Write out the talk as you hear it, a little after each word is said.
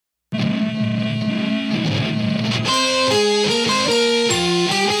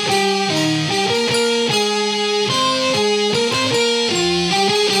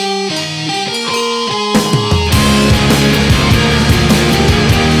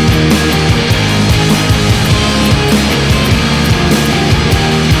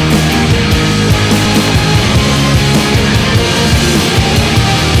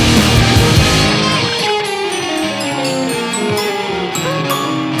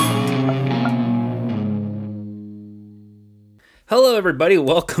Hello, everybody.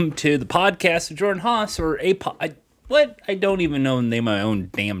 Welcome to the podcast of Jordan Haas, or I don't even know the name of my own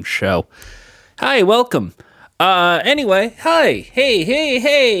damn show. Hi, welcome. Anyway, hi,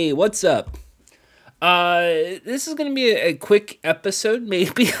 hey, what's up? This is gonna be a quick episode.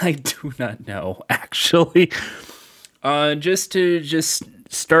 Maybe I do not know actually. Just to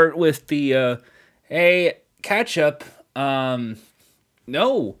start with the hey catch up.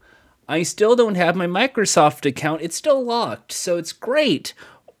 No. I still don't have my Microsoft account. It's still locked, so it's great.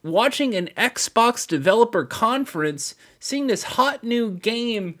 Watching an Xbox developer conference, seeing this hot new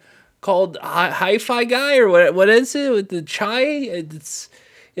game called Hi-Fi Guy, or what is it, with the chai? It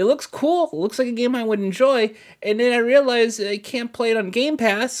looks cool. It looks like a game I would enjoy. And then I realized I can't play it on Game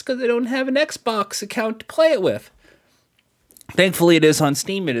Pass because I don't have an Xbox account to play it with. Thankfully, it is on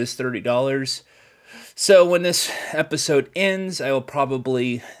Steam. It is $30. So when this episode ends, I will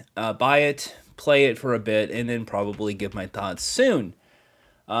probably buy it, play it for a bit, and then probably give my thoughts soon.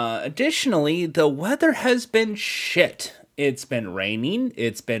 Additionally, the weather has been shit. It's been raining.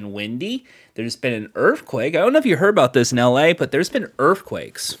 It's been windy. There's been an earthquake. I don't know if you heard about this in LA, but there's been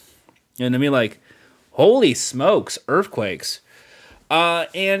earthquakes. And I mean, like, holy smokes, earthquakes.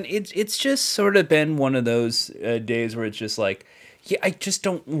 And it's just sort of been one of those days where it's just like, yeah, I just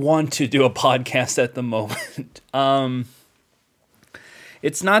don't want to do a podcast at the moment.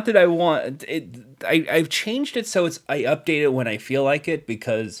 It's not that I want it. I've changed it so I update it when I feel like it,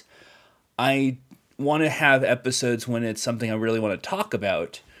 because I want to have episodes when it's something I really want to talk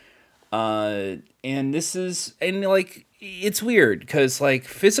about. And it's weird because like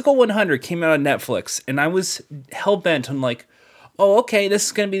Physical 100 came out on Netflix, and I was hell bent on like, oh, okay, this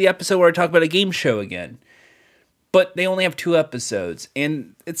is gonna be the episode where I talk about a game show again. But they only have 2 episodes,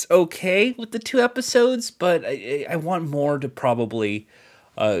 and it's okay with the 2 episodes, but I want more to probably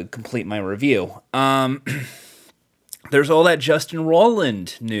complete my review. There's all that Justin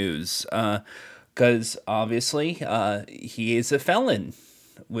Roiland news, because obviously he is a felon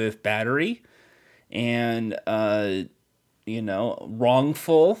with battery and,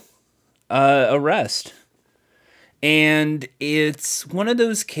 wrongful arrest. And it's one of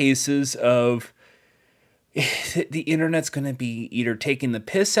those cases of the internet's going to be either taking the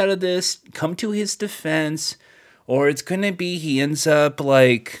piss out of this, come to his defense, or it's going to be he ends up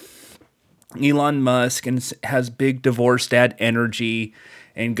like Elon Musk and has big divorce dad energy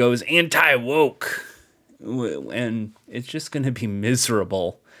and goes anti-woke. And it's just going to be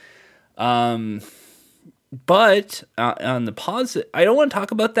miserable. But on the positive, I don't want to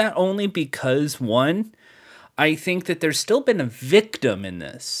talk about that only because, one, I think that there's still been a victim in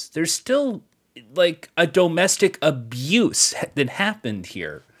this. There's still like a domestic abuse that happened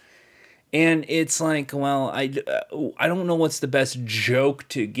here. And it's like, well, I don't know what's the best joke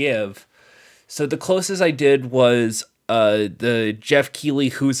to give. So the closest I did was the Jeff Keighley,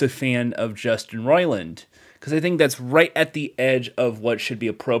 who's a fan of Justin Roiland, because I think that's right at the edge of what should be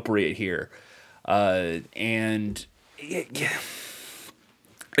appropriate here. And it's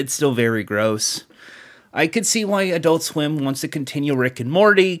still very gross. I could see why Adult Swim wants to continue Rick and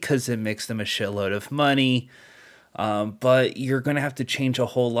Morty, because it makes them a shitload of money. But you're going to have to change a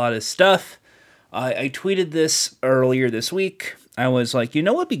whole lot of stuff. I tweeted this earlier this week. I was like, you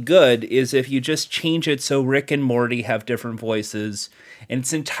know what'd be good is if you just change it so Rick and Morty have different voices, and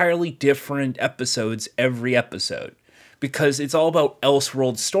it's entirely different episodes every episode. Because it's all about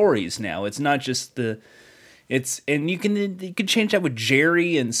Elseworld stories now. It's not just and you can change that with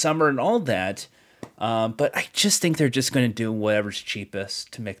Jerry and Summer and all that. But I just think they're just going to do whatever's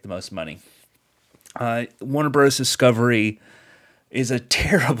cheapest to make the most money. Warner Bros. Discovery is a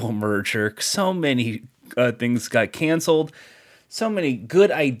terrible merger. So many things got canceled. So many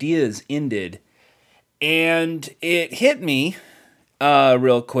good ideas ended. And it hit me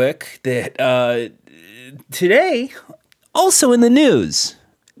real quick that today, also in the news,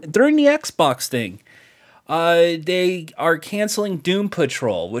 during the Xbox thing, they are canceling Doom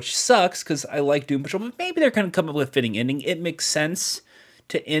Patrol, which sucks because I like Doom Patrol, but maybe they're going to come up with a fitting ending. It makes sense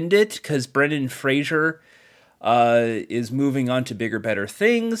to end it because Brendan Fraser is moving on to bigger, better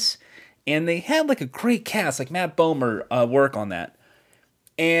things. And they had like a great cast, like Matt Bomer work on that.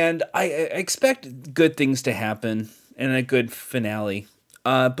 And I expect good things to happen and a good finale.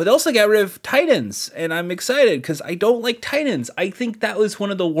 But they also got rid of Titans, and I'm excited because I don't like Titans. I think that was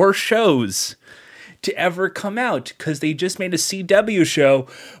one of the worst shows to ever come out because they just made a CW show,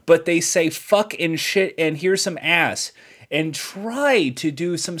 but they say fuck and shit and here's some ass and try to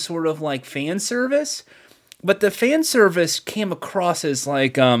do some sort of like fan service, but the fan service came across as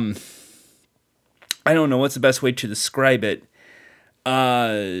like I don't know what's the best way to describe it.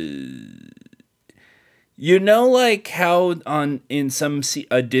 You know, like how in some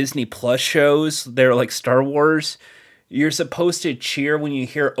Disney Plus shows, they're like Star Wars, you're supposed to cheer when you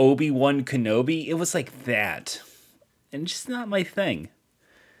hear Obi-Wan Kenobi. It was like that, and just not my thing.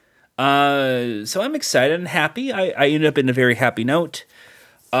 So I'm excited and happy. I ended up in a very happy note.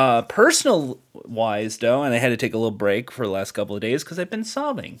 Personal wise, though, and I had to take a little break for the last couple of days because I've been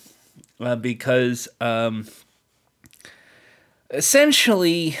sobbing. Because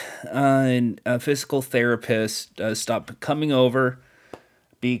essentially, a physical therapist stopped coming over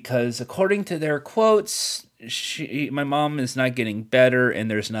because, according to their quotes, my mom is not getting better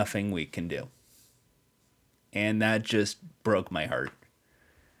and there's nothing we can do. And that just broke my heart.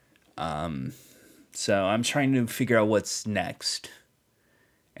 So I'm trying to figure out what's next.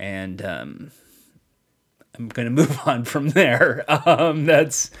 And I'm going to move on from there.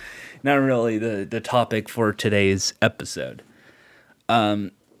 That's not really the topic for today's episode.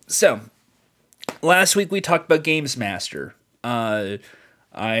 So last week we talked about Games Master. I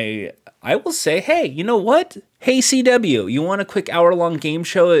will say, hey, you know what? Hey, CW, you want a quick hour-long game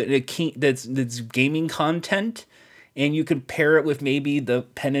show that's gaming content, and you can pair it with maybe the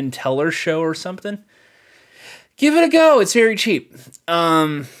Penn and Teller show or something? Give it a go. It's very cheap.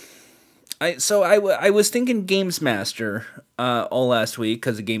 I was thinking Games Master all last week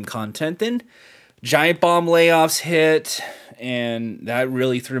because of game content. Then Giant Bomb layoffs hit, and that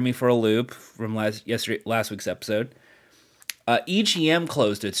really threw me for a loop from last week's episode. EGM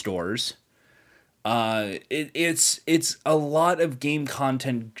closed its doors. It's a lot of game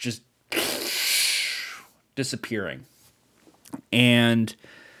content just disappearing, and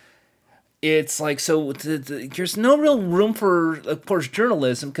it's like, so there's no real room for, of course,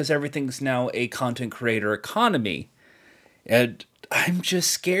 journalism because everything's now a content creator economy, and I'm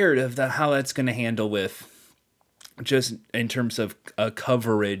just scared of how that's going to handle with just in terms of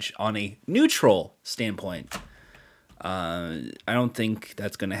coverage on a neutral standpoint. I don't think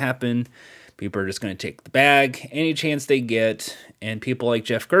that's going to happen. People are just going to take the bag any chance they get. And people like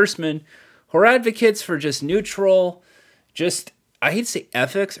Jeff Gersman, who are advocates for just neutral, I hate to say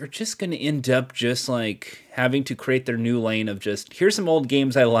ethics, are just going to end up just like having to create their new lane of just, here's some old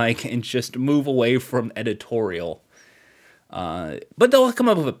games I like, and just move away from editorial. But they'll come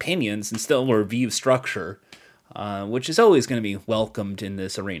up with opinions and still review structure, which is always going to be welcomed in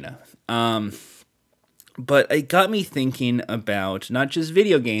this arena. But it got me thinking about not just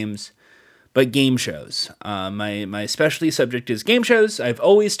video games, but game shows. My specialty subject is game shows. I've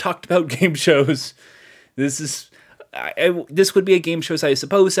always talked about game shows. This would be a game shows, I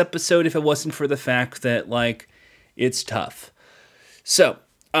suppose, episode if it wasn't for the fact that, like, it's tough. So,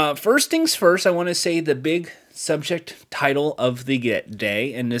 first things first, I want to say the big subject title of the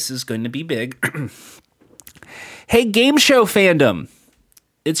day, and this is going to be big. Hey, game show fandom.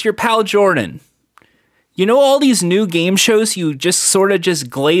 It's your pal Jordan. You know all these new game shows you just sort of just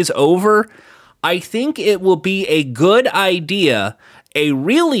glaze over? I think it will be a good idea, a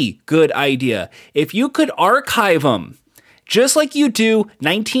really good idea, if you could archive them. Just like you do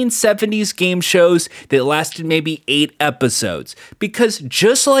 1970s game shows that lasted maybe 8 episodes. Because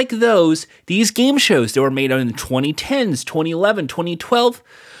just like those, these game shows that were made in the 2010s, 2011, 2012,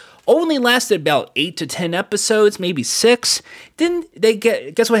 only lasted about 8 to 10 episodes, maybe 6. Then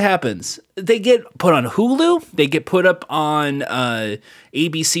guess what happens? They get put on Hulu, they get put up on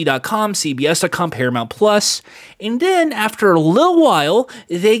ABC.com, CBS.com, Paramount Plus, and then after a little while,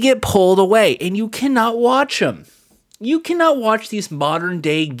 they get pulled away, and you cannot watch them. You cannot watch these modern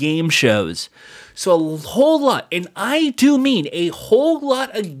day game shows. So a whole lot, and I do mean a whole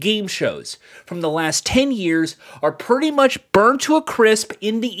lot of game shows from the last 10 years are pretty much burned to a crisp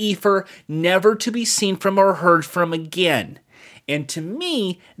in the ether, never to be seen from or heard from again. And to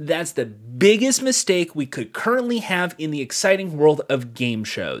me, that's the biggest mistake we could currently have in the exciting world of game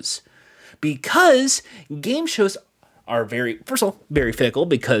shows. Because game shows are first of all, very fickle,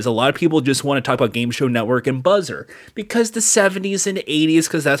 because a lot of people just want to talk about Game Show Network and Buzzer because the 70s and 80s,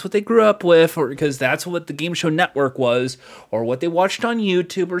 because that's what they grew up with, or because that's what the Game Show Network was, or what they watched on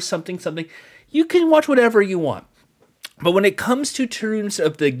YouTube or something. You can watch whatever you want. But when it comes to terms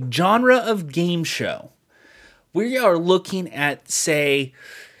of the genre of game show, we are looking at, say,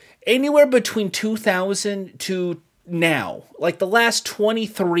 anywhere between 2000 to now, like the last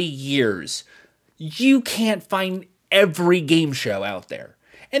 23 years, you can't find every game show out there.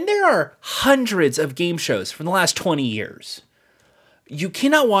 And there are hundreds of game shows from the last 20 years. You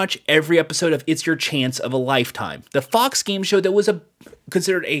cannot watch every episode of It's Your Chance of a Lifetime, the Fox game show that was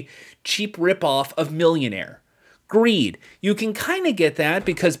considered a cheap ripoff of Millionaire. Greed. You can kind of get that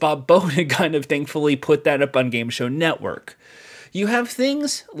because Bob Bowden kind of thankfully put that up on Game Show Network. You have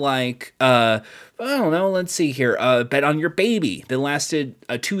things like, I don't know, let's see here, Bet on Your Baby that lasted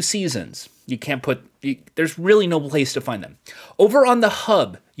 2 seasons. You can't there's really no place to find them. Over on the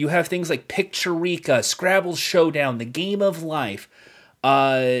Hub, you have things like Picturica, Scrabble Showdown, The Game of Life.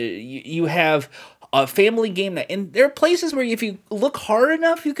 You have a family game and there are places where if you look hard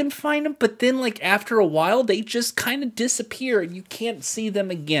enough, you can find them, but then like after a while, they just kind of disappear and you can't see them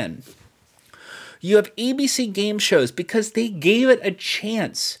again. You have ABC game shows because they gave it a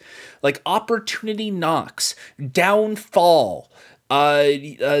chance, like Opportunity Knocks, Downfall,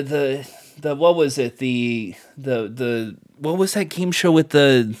 the what was it, the what was that game show with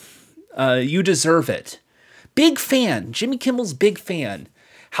the You Deserve It? Big fan, Jimmy Kimmel's big fan.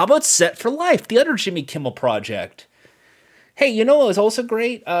 How about Set for Life, the other Jimmy Kimmel project? Hey, you know what was also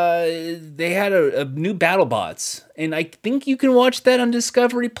great? They had a new BattleBots, and I think you can watch that on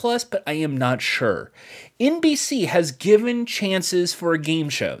Discovery Plus, but I am not sure. NBC has given chances for game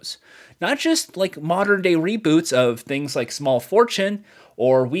shows, not just like modern day reboots of things like Small Fortune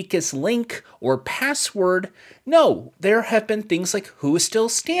or Weakest Link or Password. No, there have been things like Who is Still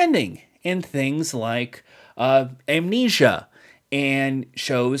Standing and things like Amnesia and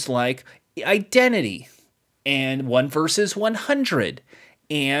shows like Identity and 1 versus 100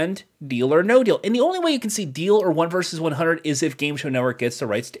 and Deal or No Deal. And the only way you can see Deal or 1 versus 100 is if Game Show Network gets the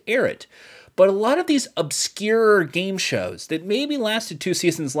rights to air it. But a lot of these obscure game shows that maybe lasted 2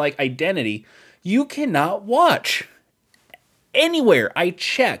 seasons like Identity, you cannot watch anywhere. I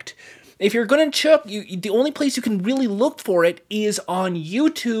checked. If you're going to check, the only place you can really look for it is on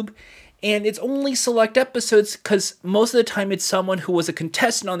YouTube, and it's only select episodes because most of the time it's someone who was a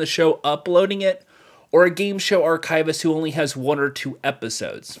contestant on the show uploading it, or a game show archivist who only has 1 or 2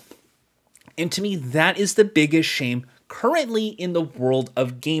 episodes. And to me, that is the biggest shame currently in the world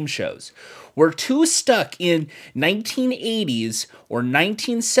of game shows. We're too stuck in 1980s or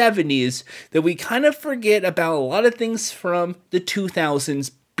 1970s that we kind of forget about a lot of things from the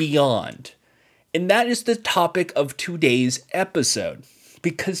 2000s beyond. And that is the topic of today's episode.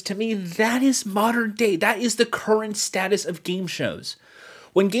 Because to me, that is modern day. That is the current status of game shows.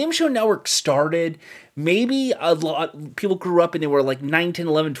 When Game Show Network started, maybe a lot people grew up and they were like 9, 10,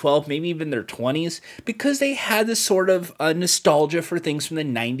 11, 12, maybe even their 20s, because they had this sort of nostalgia for things from the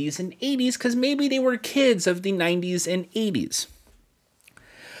 90s and 80s, because maybe they were kids of the 90s and 80s.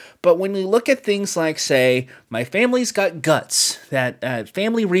 But when we look at things like, say, My Family's Got Guts, that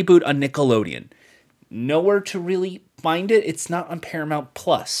family reboot on Nickelodeon, nowhere to really find it. It's not on Paramount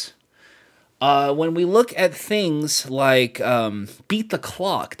Plus. When we look at things like Beat the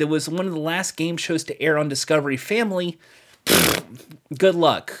Clock, that was one of the last game shows to air on Discovery Family, good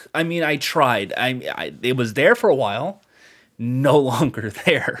luck. I mean, I tried. It was there for a while, no longer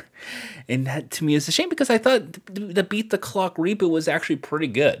there. And that to me is a shame because I thought the Beat the Clock reboot was actually pretty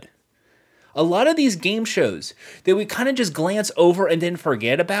good. A lot of these game shows that we kind of just glance over and then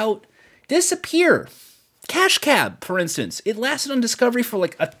forget about disappear. Cash Cab, for instance, it lasted on Discovery for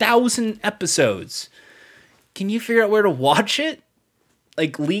like 1,000 episodes. Can you figure out where to watch it?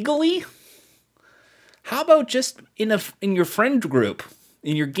 Like legally? How about just in your friend group,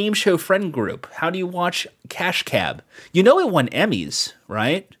 in your game show friend group? How do you watch Cash Cab? You know it won Emmys,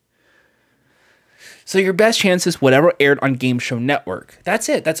 right? So your best chance is whatever aired on Game Show Network. That's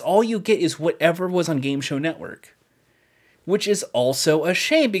it. That's all you get is whatever was on Game Show Network. Which is also a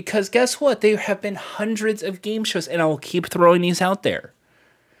shame because guess what? There have been hundreds of game shows, and I will keep throwing these out there.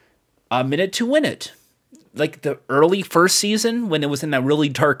 A Minute to Win It. Like the early first season when it was in that really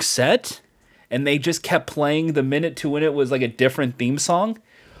dark set, and they just kept playing The Minute to Win It was like a different theme song.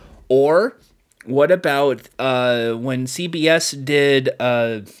 Or what about when CBS did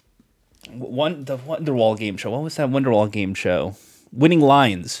the Wonderwall game show? What was that Wonderwall game show? Winning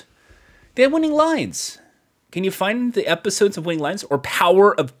Lines. They had Winning Lines. Can you find the episodes of Winning Lines or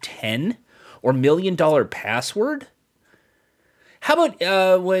Power of 10 or $1 Million Password? How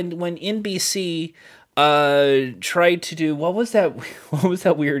about when NBC tried to do what was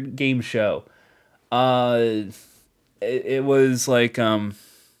that weird game show? It was like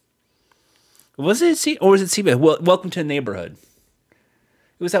was it C or was it CBS? Well, Welcome to the Neighborhood.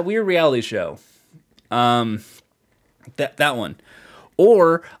 It was that weird reality show. That one.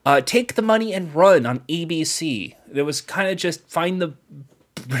 Or Take the Money and Run on ABC. It was kind of just find the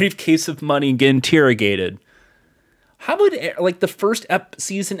briefcase of money and get interrogated. How about like the first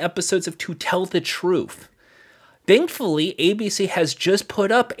season episodes of To Tell the Truth? Thankfully, ABC has just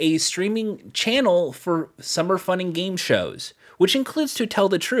put up a streaming channel for summer fun and game shows, which includes To Tell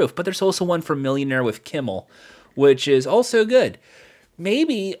the Truth, but there's also one for Millionaire with Kimmel, which is also good.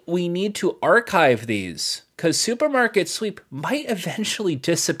 Maybe we need to archive these because Supermarket Sweep might eventually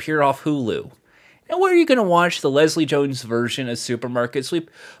disappear off Hulu. Now, where are you going to watch the Leslie Jones version of Supermarket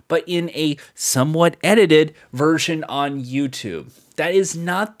Sweep, but in a somewhat edited version on YouTube? That is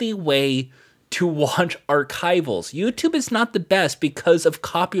not the way to watch archivals. YouTube is not the best because of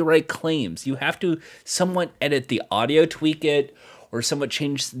copyright claims. You have to somewhat edit the audio, tweak it, or somewhat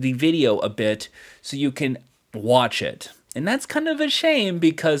change the video a bit so you can watch it. And that's kind of a shame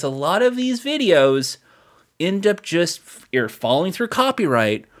because a lot of these videos end up just either falling through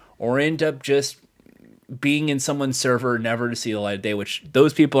copyright or end up just being in someone's server never to see the light of day, which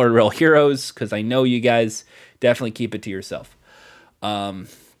those people are real heroes because I know you guys definitely keep it to yourself.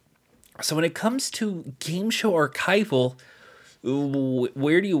 So when it comes to game show archival,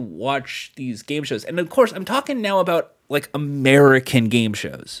 where do you watch these game shows? And of course, I'm talking now about like American game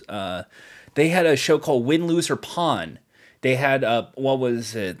shows. They had a show called Win, Lose, or Pawn. They had what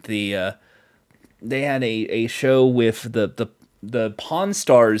was it? They had a show with the Pawn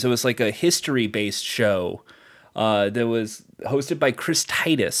Stars. It was like a history based show that was hosted by Chris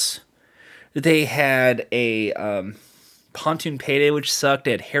Titus. They had a Pontoon Payday, which sucked.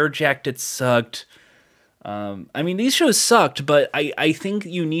 They had Hair Jacked, it sucked. I mean, these shows sucked, but I think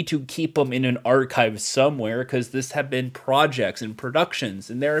you need to keep them in an archive somewhere because this have been projects and productions,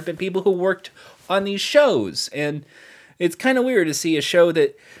 and there have been people who worked on these shows. And it's kind of weird to see a show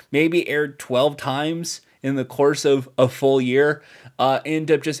that maybe aired 12 times in the course of a full year end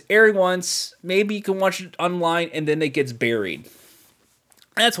up just airing once. Maybe you can watch it online, and then it gets buried.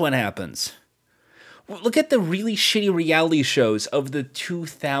 That's what happens. Look at the really shitty reality shows of the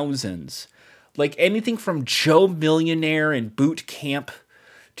 2000s. Like anything from Joe Millionaire and Boot Camp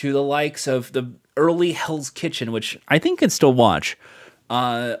to the likes of the early Hell's Kitchen, which I think can still watch,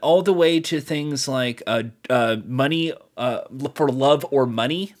 all the way to things like Money for Love or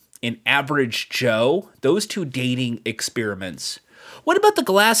Money and Average Joe, those two dating experiments. What about The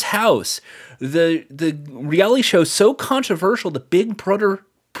Glass House? The reality show so controversial, the Big Brother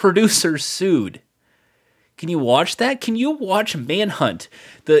producers sued. Can you watch that? Can you watch Manhunt,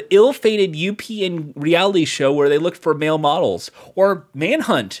 the ill-fated UPN reality show where they looked for male models? Or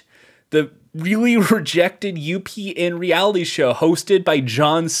Manhunt, the really rejected UPN reality show hosted by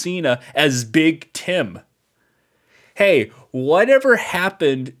John Cena as Big Tim? Hey, whatever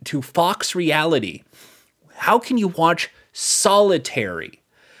happened to Fox Reality? How can you watch Solitary,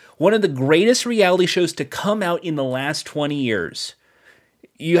 one of the greatest reality shows to come out in the last 20 years?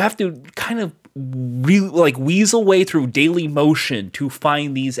 You have to kind of really like weasel way through Daily Motion to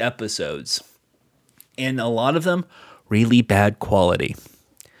find these episodes, and a lot of them really bad quality.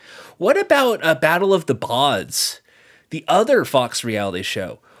 What about Battle of the Bods, the other Fox reality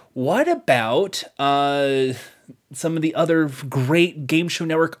show? What about some of the other great Game Show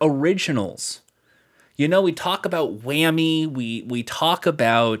Network originals? You know, we talk about Whammy, we talk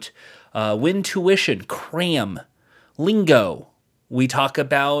about Win Tuition, Cram, Lingo. We talk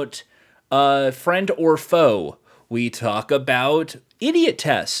about Friend or Foe. We talk about Idiot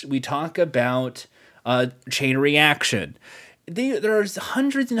Test. We talk about Chain Reaction. There's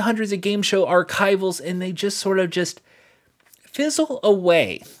hundreds and hundreds of game show archivals, and they just sort of just fizzle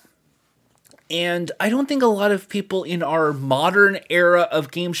away. And I don't think a lot of people in our modern era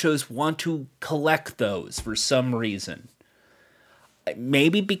of game shows want to collect those for some reason.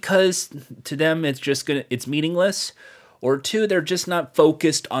 Maybe because to them it's meaningless. Or two, they're just not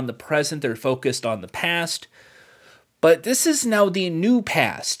focused on the present, they're focused on the past. But this is now the new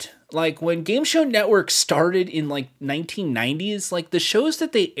past. Like when Game Show Network started in like 1990s, like the shows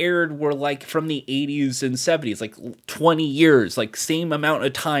that they aired were like from the 80s and 70s, like 20 years, like same amount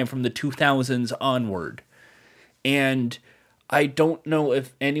of time from the 2000s onward. And I don't know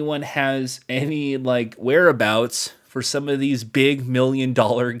if anyone has any like whereabouts for some of these big $1 million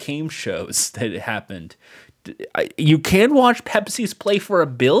game shows that happened. You can watch Pepsi's Play for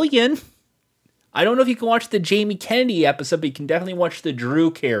 $1 billion. I don't know if you can watch the Jamie Kennedy episode, but you can definitely watch the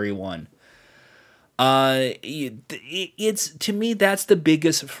Drew Carey one. It's to me, that's the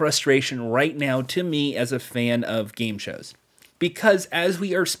biggest frustration right now to me as a fan of game shows. Because as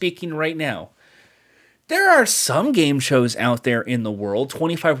we are speaking right now, there are some game shows out there in the world,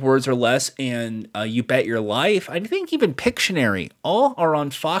 25 words or less, and You Bet Your Life. I think even Pictionary, all are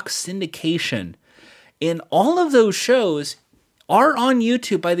on Fox syndication. And all of those shows are on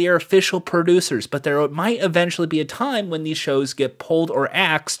YouTube by their official producers, but there might eventually be a time when these shows get pulled or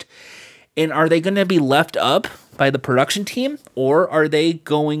axed. And are they going to be left up by the production team, or are they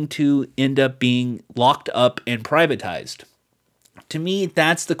going to end up being locked up and privatized? To me,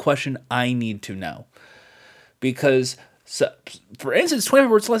 that's the question I need to know. Because, for instance, 25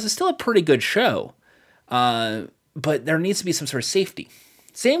 Words Less is still a pretty good show. But there needs to be some sort of safety.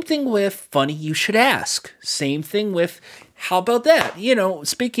 Same thing with Funny You Should Ask. Same thing with, how about that?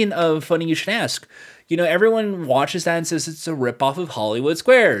 Speaking of Funny You Should Ask, everyone watches that and says it's a ripoff of Hollywood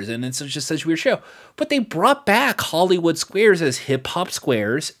Squares, and it's just such a weird show. But they brought back Hollywood Squares as Hip Hop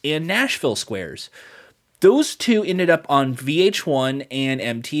Squares and Nashville Squares. Those two ended up on VH1 and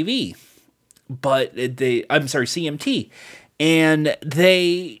MTV. CMT. And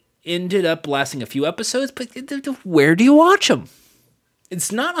they ended up lasting a few episodes, but where do you watch them?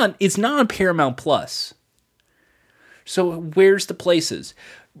 It's not on Paramount Plus. So where's the places?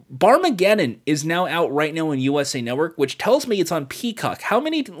 Barmageddon is now out right now on USA Network, which tells me it's on Peacock. How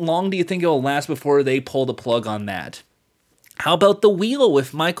long do you think it will last before they pull the plug on that? How about The Wheel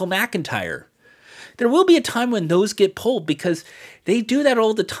with Michael McIntyre? There will be a time when those get pulled because they do that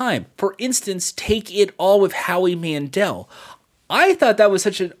all the time. For instance, Take It All with Howie Mandel. I thought that was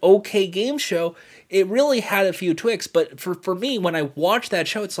such an okay game show. It really had a few tweaks, but for me, when I watched that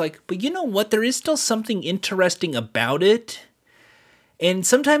show, it's like, but you know what? There is still something interesting about it. And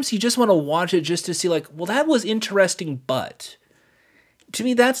sometimes you just want to watch it just to see like, well, that was interesting, but to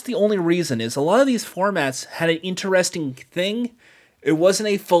me, that's the only reason is a lot of these formats had an interesting thing. It wasn't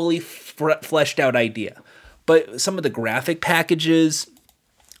a fully fleshed out idea, but some of the graphic packages,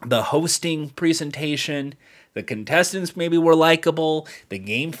 the hosting presentation, the contestants maybe were likable. The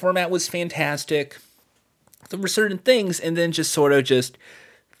game format was fantastic. There were certain things, and then just sort of just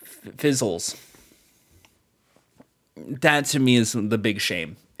fizzles. That to me is the big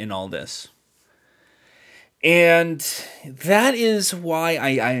shame in all this. And that is why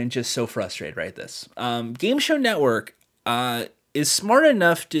I am just so frustrated right this. Game Show Network is smart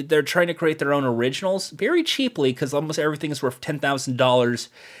enough they're trying to create their own originals very cheaply because almost everything is worth $10,000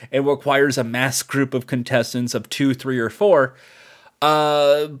 and requires a mass group of contestants of 2, 3, or 4.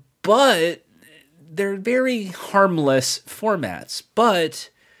 But they're very harmless formats, but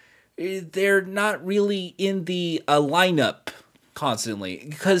they're not really in the lineup constantly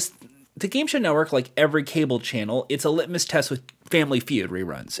because the Game Show Network, like every cable channel, it's a litmus test with Family Feud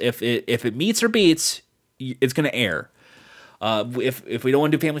reruns. If it meets or beats, it's going to air. If we don't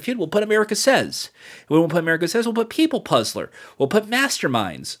want to do Family Feud, we'll put America Says. If we won't put America Says, we'll put People Puzzler. We'll put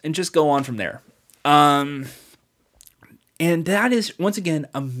Masterminds, and just go on from there. And that is, once again,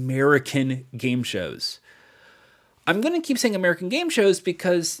 American game shows. I'm going to keep saying American game shows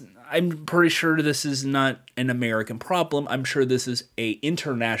because I'm pretty sure this is not an American problem. I'm sure this is an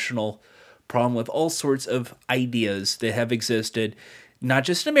international problem with all sorts of ideas that have existed, not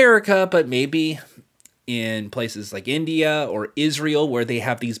just in America, but maybe in places like India or Israel, where they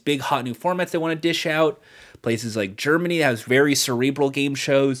have these big hot new formats they want to dish out. Places like Germany that has very cerebral game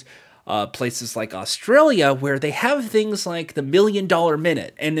shows. Places like Australia, where they have things like the $1 Million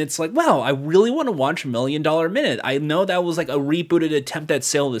Minute. And it's like, wow, I really want to watch $1 Million Minute. I know that was like a rebooted attempt at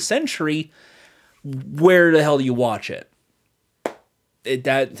Sale of the Century. Where the hell do you watch it?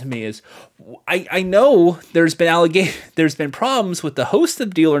 That to me is, I know there's been problems with the host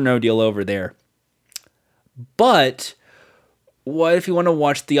of Deal or No Deal over there. But what if you want to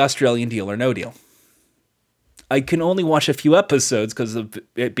watch the Australian Deal or No Deal? I can only watch a few episodes because of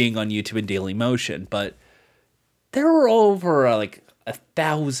it being on YouTube and Daily Motion, but there were over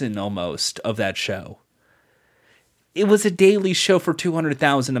 1,000 almost of that show. It was a daily show for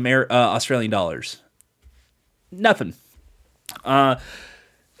 200,000 Australian dollars. Nothing.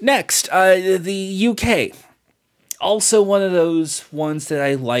 Next, the UK. Also one of those ones that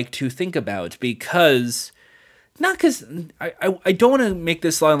I like to think about because... Not because I don't want to make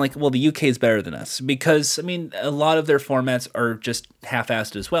this line like, well, the UK is better than us. Because, I mean, a lot of their formats are just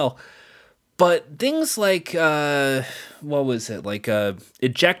half-assed as well. But things like,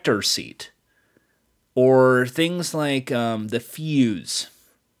 Ejector Seat. Or things like The Fuse.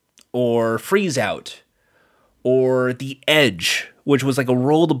 Or Freeze Out. Or The Edge, which was like a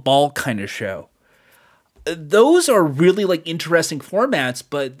roll the ball kind of show. Those are really interesting formats,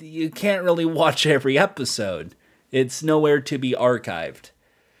 but you can't really watch every episode. It's nowhere to be archived.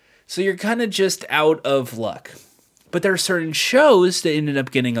 So you're kind of just out of luck. But there are certain shows that ended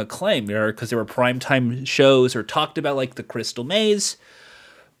up getting acclaim because they were primetime shows or talked about, like The Crystal Maze.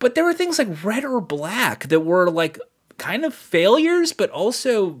 But there were things like Red or Black that were kind of failures, but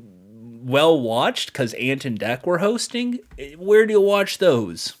also well watched because Ant and Dec were hosting. Where do you watch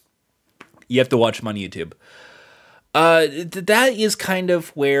those? You have to watch them on YouTube. That is kind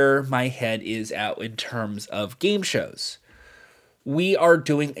of where my head is at in terms of game shows. We are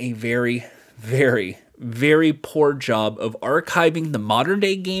doing a very, very, very poor job of archiving the modern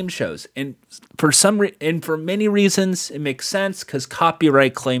day game shows. And for many reasons, it makes sense because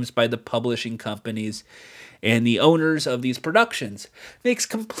copyright claims by the publishing companies and the owners of these productions makes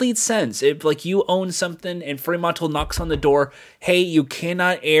complete sense. If like you own something and Fremantle knocks on the door, hey, you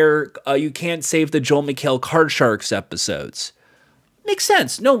cannot air, you can't save the Joel McHale Card Sharks episodes. Makes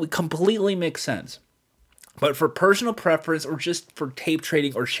sense. No, it completely makes sense. But for personal preference or just for tape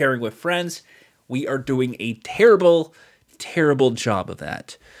trading or sharing with friends, we are doing a terrible, terrible job of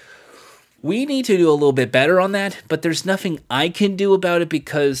that. We need to do a little bit better on that, but there's nothing I can do about it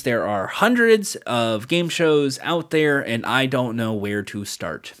because there are hundreds of game shows out there and I don't know where to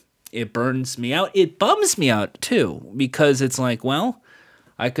start. It burns me out. It bums me out too because it's like, well,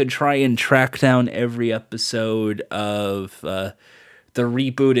 I could try and track down every episode of the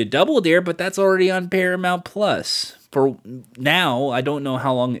rebooted Double Dare, but that's already on Paramount Plus. For now, I don't know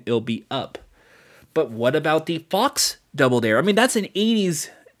how long it'll be up. But what about the Fox Double Dare? I mean, that's an 80s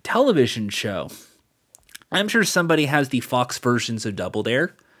television show. I'm sure somebody has the Fox versions of Double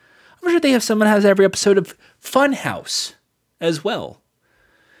Dare. I'm sure they have someone has every episode of Funhouse as well.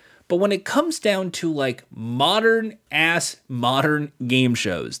 But when it comes down to like modern game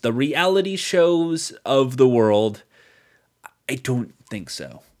shows, the reality shows of the world, I don't think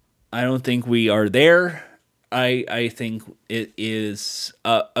so. I don't think we are there. I think it is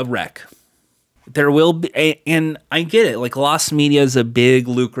a wreck. There will be, and I get it, like lost media is a big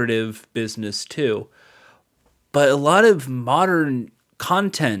lucrative business too. But a lot of modern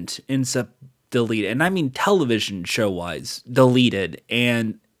content ends up deleted. And I mean television show-wise, deleted.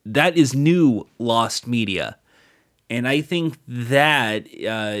 And that is new lost media. And I think that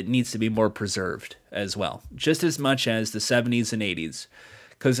needs to be more preserved as well. Just as much as the 70s and 80s.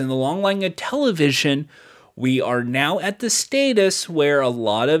 Because in the long line of television, we are now at the status where a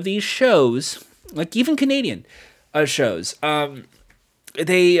lot of these shows, like even Canadian shows,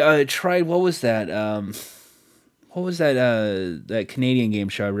 they tried, what was that? That Canadian game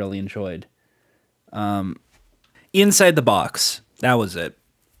show I really enjoyed? Inside the Box. That was it.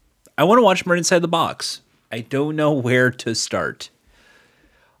 I want to watch more Inside the Box. I don't know where to start.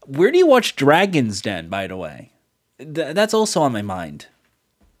 Where do you watch Dragon's Den, by the way? That's also on my mind.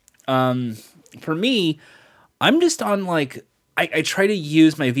 For me, I'm just on like, I try to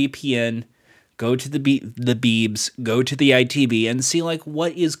use my VPN, go to the Beebs, go to the ITV and see like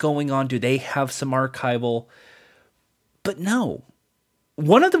what is going on. Do they have some archival? But no.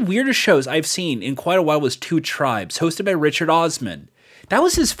 One of the weirdest shows I've seen in quite a while was Two Tribes, hosted by Richard Osman. That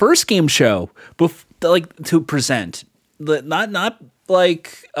was his first game show, to present. Not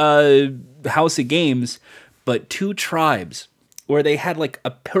like House of Games, but Two Tribes, where they had like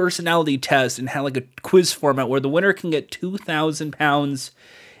a personality test and had like a quiz format where the winner can get £2,000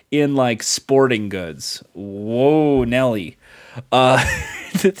 in like sporting goods. Whoa, Nelly.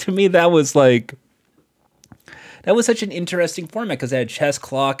 To me, that was such an interesting format because it had chess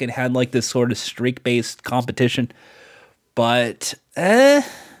clock and had like this sort of streak-based competition. But, and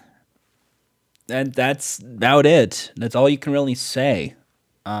that's about it. That's all you can really say.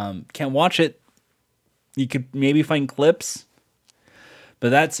 Can't watch it. You could maybe find clips, but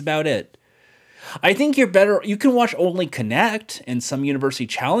that's about it. I think you can watch Only Connect and some university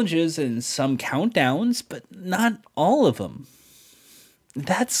challenges and some countdowns, but not all of them.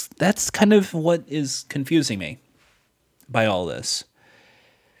 That's kind of what is confusing me by all this.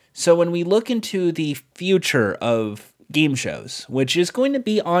 So when we look into the future of game shows, which is going to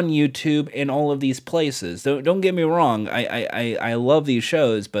be on YouTube and all of these places, don't get me wrong, I love these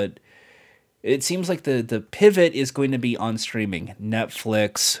shows, but it seems like the pivot is going to be on streaming.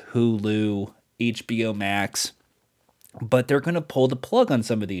 Netflix, Hulu, HBO Max. But they're going to pull the plug on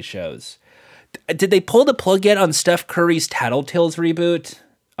some of these shows. Did they pull the plug yet on Steph Curry's Tattletales reboot?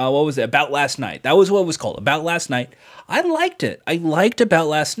 What was it? About Last Night. That was what it was called. About Last Night. I liked it. I liked About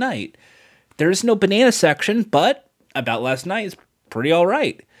Last Night. There's no banana section, but About Last Night is pretty all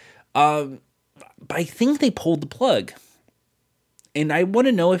right. But I think they pulled the plug. And I want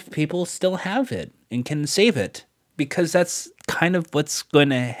to know if people still have it and can save it, because that's kind of what's going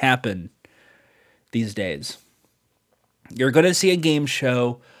to happen these days. You're going to see a game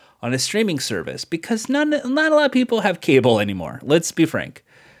show on a streaming service because not a lot of people have cable anymore. Let's be frank.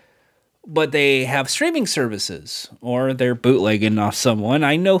 But they have streaming services, or they're bootlegging off someone.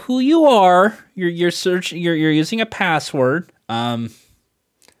 I know who you are. You're searching. You're using a password.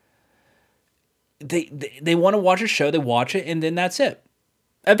 They want to watch a show, they watch it, and then that's it.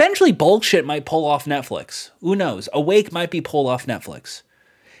 Eventually, bullshit might pull off Netflix. Who knows? Awake might be pulled off Netflix.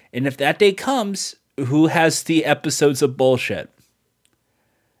 And if that day comes, who has the episodes of bullshit?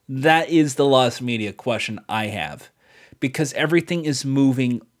 That is the lost media question I have, because everything is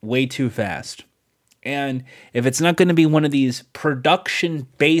moving way too fast. And if it's not going to be one of these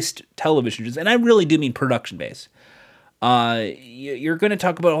production-based televisions, and I really do mean production-based, you're going to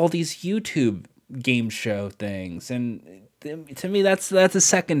talk about all these YouTube game show things, and to me, that's a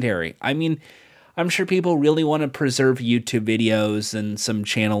secondary. I mean, I'm sure people really want to preserve YouTube videos, and some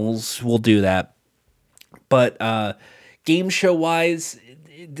channels will do that. But game show wise,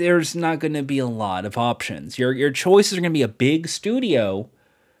 there's not going to be a lot of options. Your choices are going to be a big studio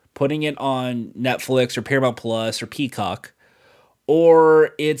putting it on Netflix or Paramount Plus or Peacock,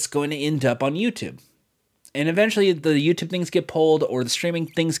 or it's going to end up on YouTube. And eventually the YouTube things get pulled or the streaming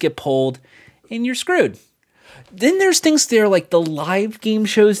things get pulled, and you're screwed. Then there's things there like the live game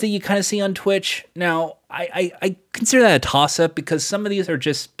shows that you kind of see on Twitch. Now, I consider that a toss-up because some of these are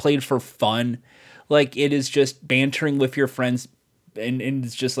just played for fun. Like, it is just bantering with your friends, and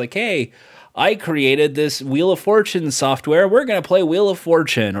it's just like, hey, I created this Wheel of Fortune software, we're going to play Wheel of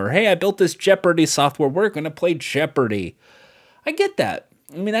Fortune. Or, hey, I built this Jeopardy software, we're going to play Jeopardy. I get that.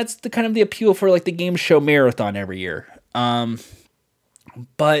 I mean, that's the kind of the appeal for like the game show marathon every year.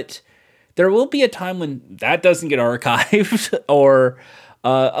 But there will be a time when that doesn't get archived, or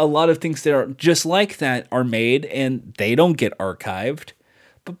a lot of things that are just like that are made and they don't get archived.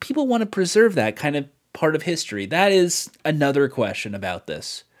 But people want to preserve that kind of part of history. That is another question about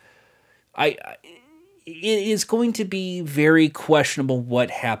this. It is going to be very questionable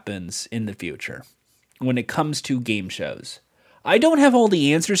what happens in the future when it comes to game shows. I don't have all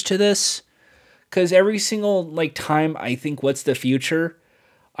the answers to this, because every single time I think what's the future,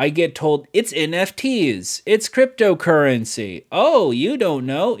 I get told it's NFTs, it's cryptocurrency. Oh, you don't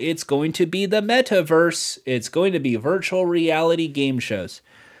know, it's going to be the metaverse. It's going to be virtual reality game shows.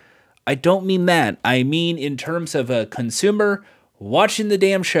 I don't mean that. I mean in terms of a consumer watching the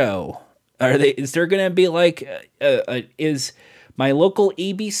damn show. Is there going to be is my local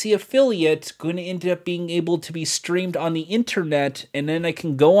ABC affiliate going to end up being able to be streamed on the internet, and then I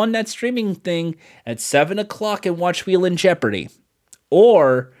can go on that streaming thing at 7 o'clock and watch Wheel and Jeopardy?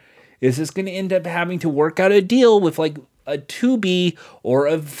 Or is this going to end up having to work out a deal with like a Tubi or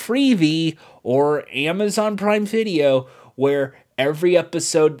a Freevee or Amazon Prime Video, where every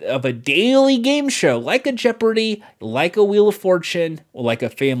episode of a daily game show, like a Jeopardy, like a Wheel of Fortune, or like a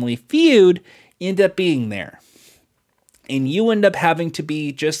Family Feud, end up being there? And you end up having to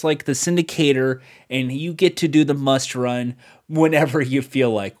be just like the syndicator, and you get to do the must run whenever you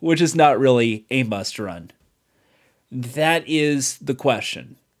feel like, which is not really a must run. That is the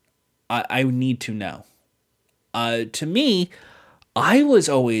question. I need to know. To me, I was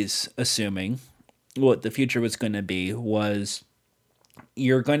always assuming what the future was going to be was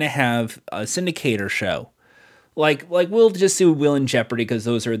you're going to have a syndicator show. Like we'll just do Wheel and Jeopardy because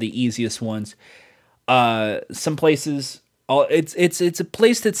those are the easiest ones. Some places, it's a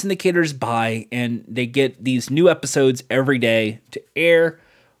place that syndicators buy, and they get these new episodes every day to air,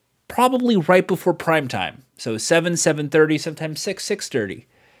 probably right before prime time. So 7, 7:30, sometimes 6, 6:30.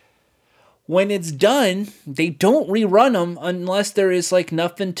 When it's done, they don't rerun them unless there is like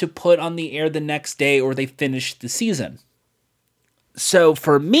nothing to put on the air the next day or they finish the season. So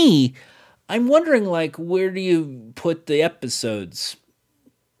for me, I'm wondering where do you put the episodes?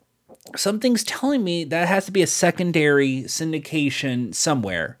 Something's telling me that has to be a secondary syndication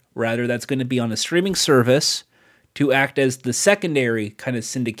somewhere. Rather, that's going to be on a streaming service to act as the secondary kind of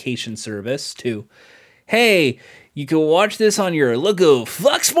syndication service to, hey, you can watch this on your local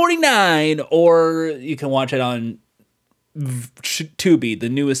Fox 49, or you can watch it on Tubi, the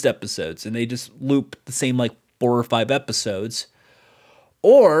newest episodes, and they just loop the same 4 or 5 episodes.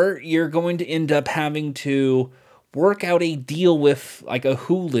 Or you're going to end up having to work out a deal with a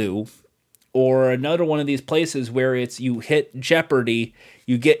Hulu or another one of these places where it's you hit Jeopardy,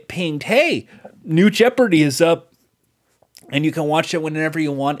 you get pinged, hey, new Jeopardy is up, and you can watch it whenever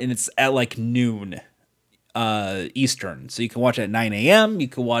you want, and it's at noon Eastern. So you can watch it at 9 a.m., you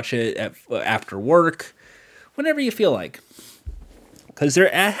can watch it after work, whenever you feel like. Because there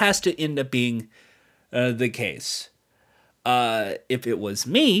has to end up being the case. If it was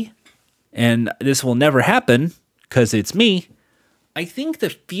me, and this will never happen because it's me, I think the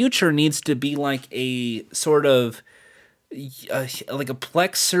future needs to be like a sort of like a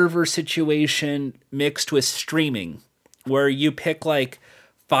Plex server situation mixed with streaming, where you pick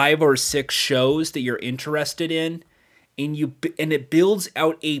 5 or 6 shows that you're interested in, and it builds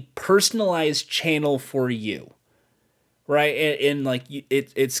out a personalized channel for you. Right, and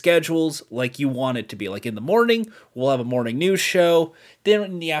it schedules like you want it to be. Like in the morning, we'll have a morning news show. Then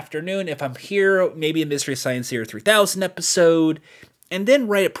in the afternoon, if I'm here, maybe a Mystery Science Theater 3000 episode. and then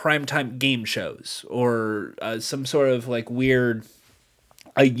right at primetime game shows or some sort of like weird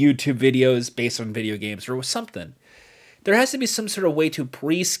YouTube videos based on video games or something. There has to be some sort of way to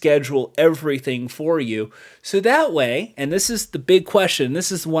pre-schedule everything for you, so that way, and this is the big question,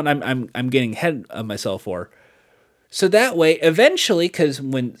 this is the one I'm getting ahead of myself for. So that way, eventually, because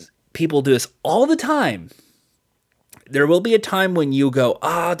when people do this all the time, there will be a time when you go,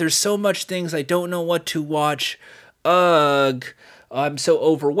 there's so much things, I don't know what to watch. Ugh, I'm so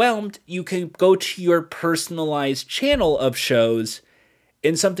overwhelmed. You can go to your personalized channel of shows,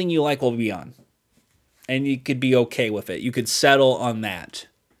 and something you like will be on. And you could be okay with it. You could settle on that.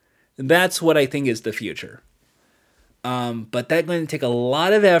 That's what I think is the future. But that's going to take a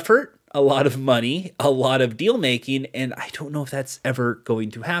lot of effort, a lot of money, a lot of deal making, and I don't know if that's ever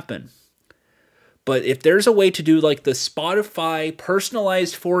going to happen. But if there's a way to do like the Spotify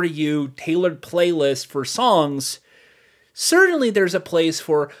personalized for you, tailored playlist for songs, certainly there's a place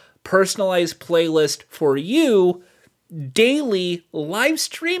for personalized playlist for you, daily live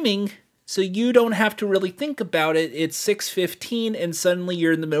streaming. So you don't have to really think about it. It's 6:15 and suddenly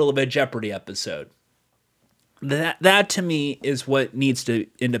you're in the middle of a Jeopardy episode. That to me is what needs to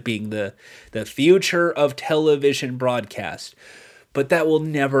end up being the future of television broadcast. But that will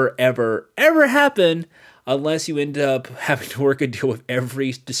never, ever, ever happen unless you end up having to work a deal with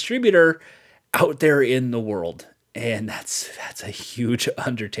every distributor out there in the world. And that's a huge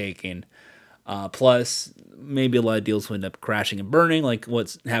undertaking. Plus, maybe a lot of deals will end up crashing and burning, like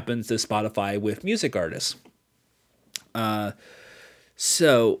what happens to Spotify with music artists.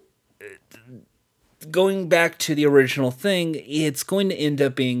 So, going back to the original thing, it's going to end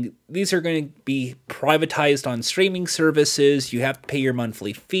up being, these are going to be privatized on streaming services. You have to pay your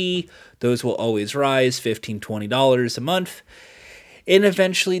monthly fee. Those will always rise, $15, $20 a month. And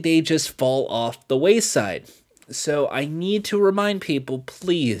eventually they just fall off the wayside. So I need to remind people,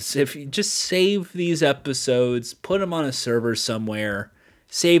 please, if you just save these episodes, put them on a server somewhere,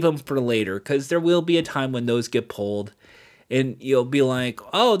 save them for later, because there will be a time when those get pulled, and you'll be like,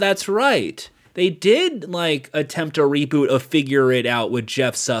 oh, that's right. They did, like, attempt a reboot of Figure It Out with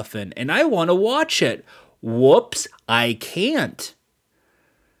Jeff Suffin, and I want to watch it. Whoops, I can't.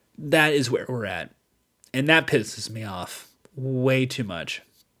 That is where we're at. And that pisses me off way too much.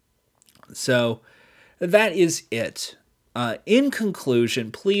 So that is it. In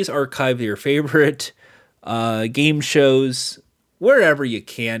conclusion, please archive your favorite game shows wherever you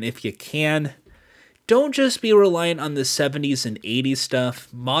can, if you can. Don't just be reliant on the 70s and 80s stuff.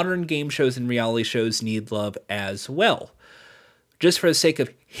 Modern game shows and reality shows need love as well. Just for the sake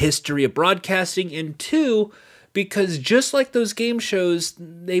of history of broadcasting, and two, because just like those game shows,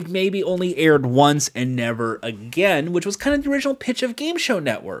 they've maybe only aired once and never again, which was kind of the original pitch of Game Show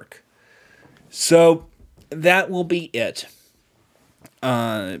Network. So that will be it.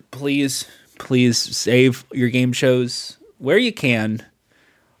 Please save your game shows where you can,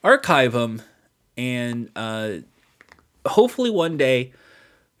 archive them, and hopefully one day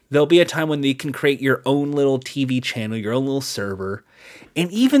there'll be a time when you can create your own little TV channel, your own little server.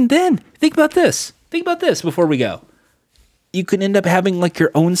 And even then, think about this before we go. You can end up having like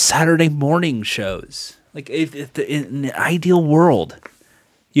your own Saturday morning shows. Like if in the ideal world,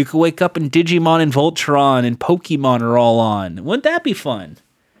 you could wake up and Digimon and Voltron and Pokemon are all on. Wouldn't that be fun?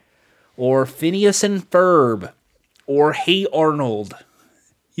 Or Phineas and Ferb. Or Hey Arnold.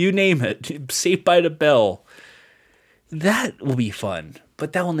 You name it. Saved by the Bell. That will be fun.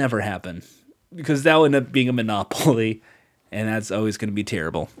 But that will never happen. Because that will end up being a monopoly. And that's always going to be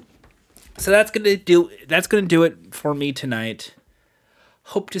terrible. So that's going to do it for me tonight.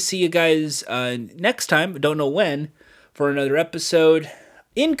 Hope to see you guys next time. Don't know when. For another episode.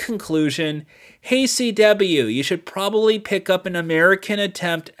 In conclusion, hey CW, you should probably pick up an American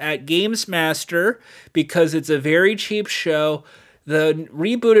attempt at Games Master because it's a very cheap show. The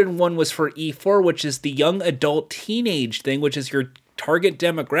rebooted one was for E4, which is the young adult teenage thing, which is your target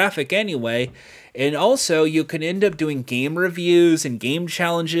demographic anyway. And also, you can end up doing game reviews and game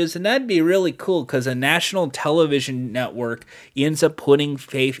challenges, and that'd be really cool because a national television network ends up putting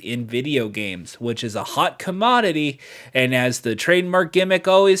faith in video games, which is a hot commodity. And as the trademark gimmick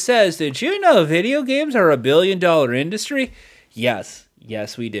always says, did you know video games are $1 billion industry? Yes,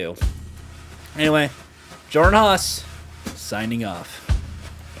 we do. Anyway, Jordan Haas, signing off.